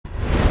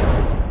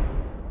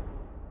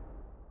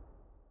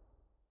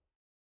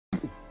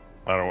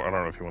I don't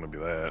know if you want to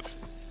be that.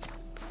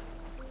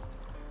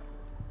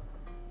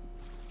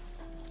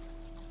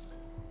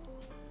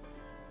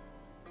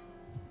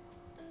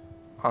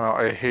 I don't know,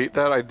 I hate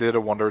that I did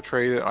a Wonder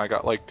Trade and I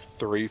got like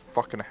 3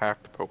 fucking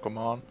hacked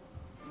Pokemon.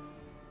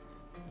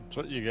 That's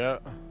what you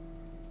get.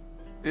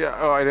 Yeah,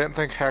 oh, I didn't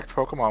think hacked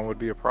Pokemon would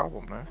be a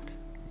problem, Nick.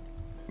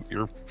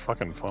 You're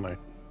fucking funny.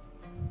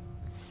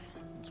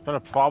 It's been a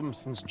problem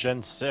since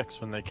Gen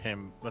 6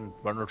 when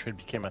Wonder Trade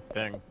became a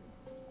thing.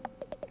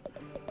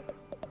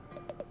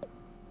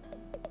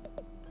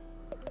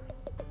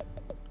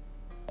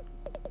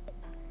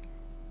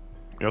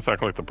 You also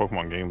act like the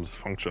Pokemon games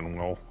function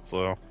well,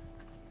 so.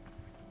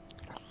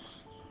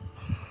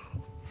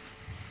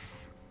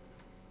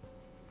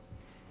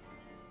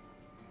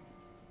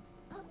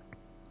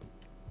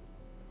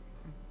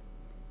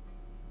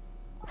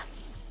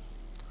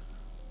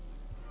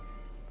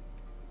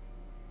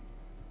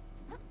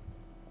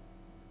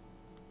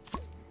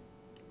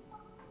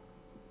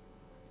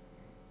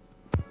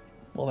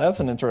 Well, that's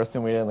an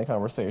interesting way to end the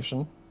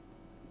conversation.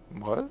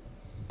 What?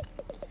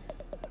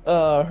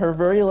 Her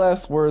very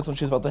last words when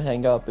she's about to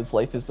hang up is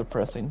 "Life is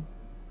depressing."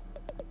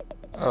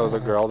 Oh, the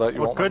girl that you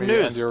Well, won't good let me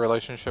news. end your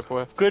relationship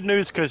with? Good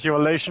news, because your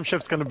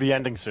relationship's gonna be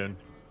ending soon.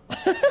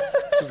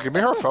 Just give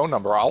me her phone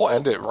number, I'll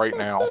end it right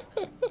now.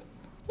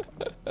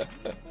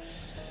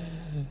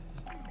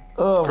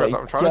 Oh Chris, my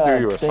I'm trying God, to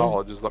do you a thank-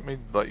 solid, just let me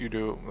do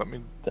you. Let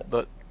me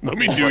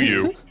do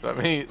you. Let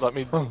me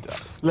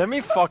Let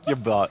me fuck your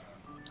butt.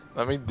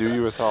 let me do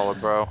you a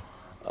solid, bro.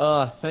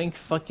 Thank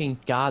fucking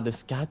God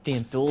this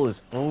goddamn duel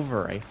is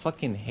over. I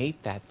fucking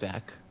hate that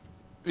deck.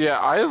 Yeah,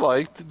 I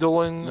liked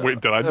dueling. Wait,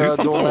 did I do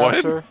something? Duel What?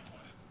 Master.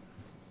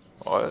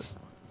 What?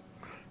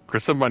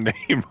 Chris said my name.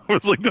 I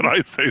was like, did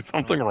I say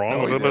something wrong? No,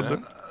 What he did I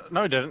didn't. do?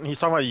 No, he didn't. He's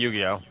talking about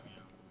Yu-Gi-Oh!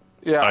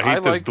 Yeah, I hate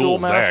this like duel, Duel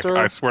Zach. Master.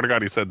 I swear to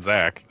God, he said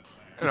Zach.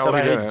 He No, said he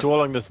I didn't. hate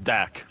dueling this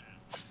deck.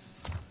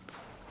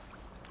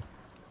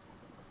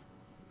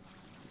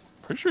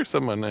 Pretty sure he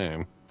said my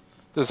name.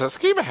 Does this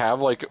game have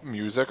like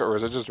music, or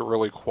is it just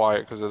really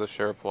quiet because of the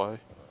share play?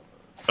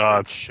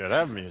 It's Should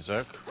have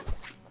music.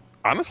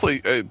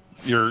 honestly,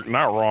 you're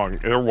not wrong.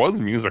 There was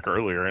music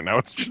earlier, and now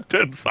it's just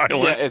dead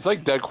silent. Yeah, it's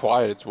like dead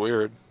quiet. It's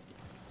weird.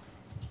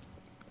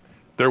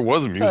 There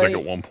was music Hey.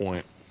 at one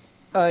point.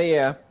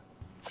 Yeah.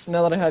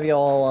 Now that I have you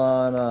all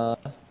on,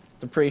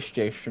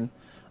 depreciation,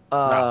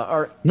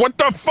 are... What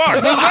the fuck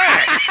was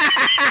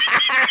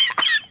that?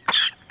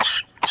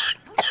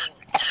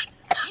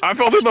 I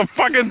fell through the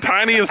fucking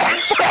tiniest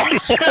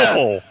fucking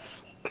hole.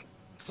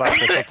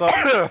 Zach, what's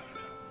up?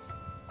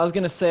 I was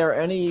gonna say, are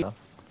any... Do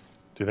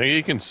you think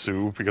he can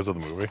sue because of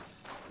the movie?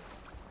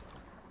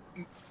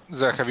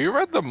 Zach, have you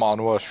read the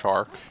manhwa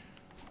Shark?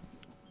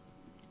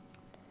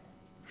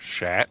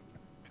 Shat?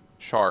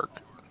 Shark.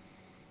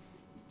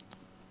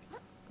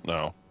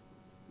 No.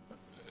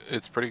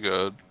 It's pretty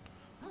good.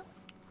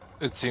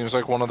 It seems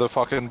like one of the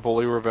fucking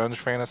bully revenge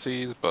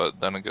fantasies, but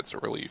then it gets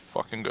really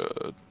fucking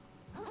good.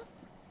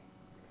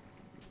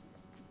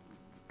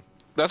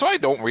 That's why I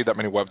don't read that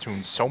many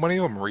webtoons. So many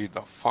of them read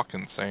the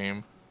fucking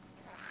same.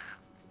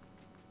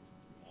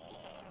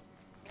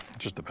 It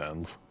just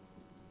depends.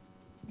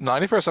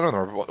 90% of them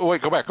are... Oh,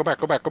 wait, go back.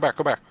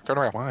 Turn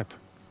around. What?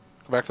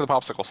 Go back to the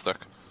popsicle stick.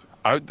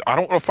 I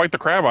don't want to fight the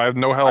crab. I have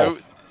no health.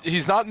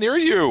 He's not near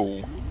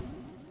you!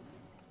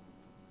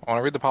 I want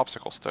to read the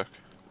popsicle stick.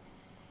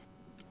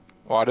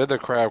 Why did the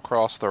crab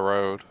cross the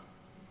road?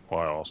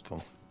 Why, Austin?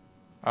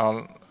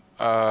 I'm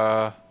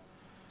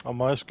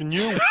asking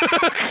you.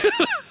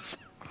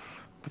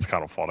 It's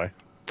kind of funny.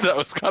 That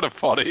was kind of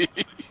funny.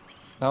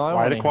 Now I Why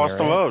wanna did he cross hear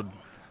the it. road?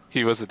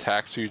 He was a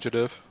tax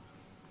fugitive.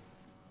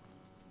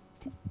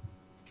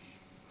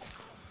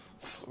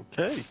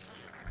 Okay.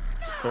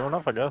 Fair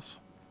enough, I guess.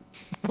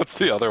 What's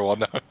the other one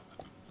now?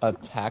 A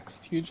tax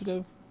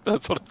fugitive?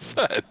 That's what it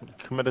said.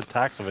 Committed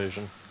tax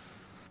evasion.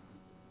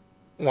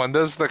 When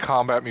does the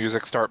combat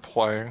music start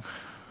playing?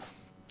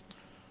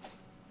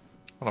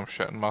 When I'm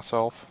shitting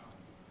myself.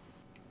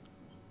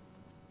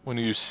 When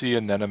you see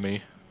an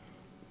enemy.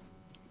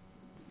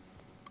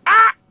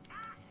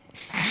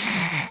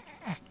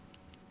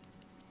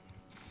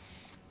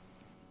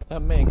 That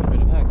man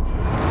committed tax.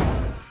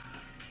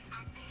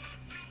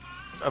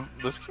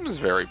 This game is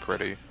very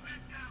pretty.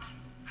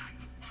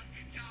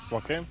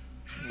 What game?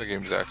 The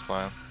game Zach's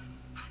playing.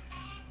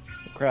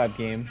 The crab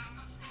game.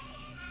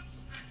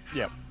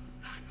 Yep.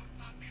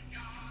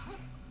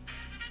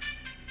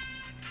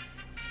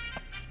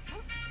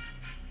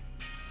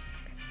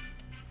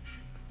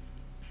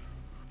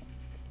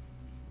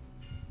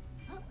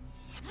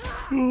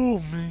 Oh,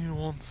 me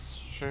once,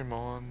 shame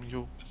on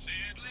you.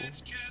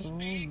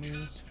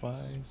 Only twice.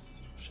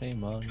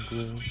 Shame on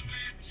glue.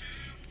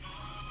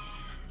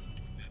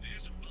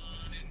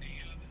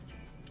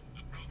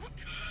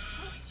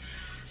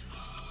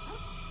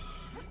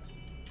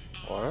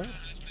 What?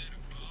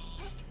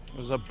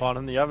 There's a bun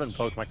in the oven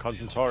poke my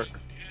cousin's heart.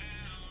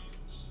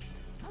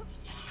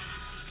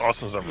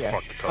 Austin's never Yeah.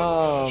 fucked the cousin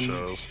on his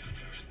shows.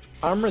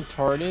 I'm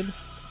retarded.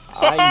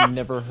 I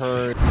never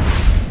heard...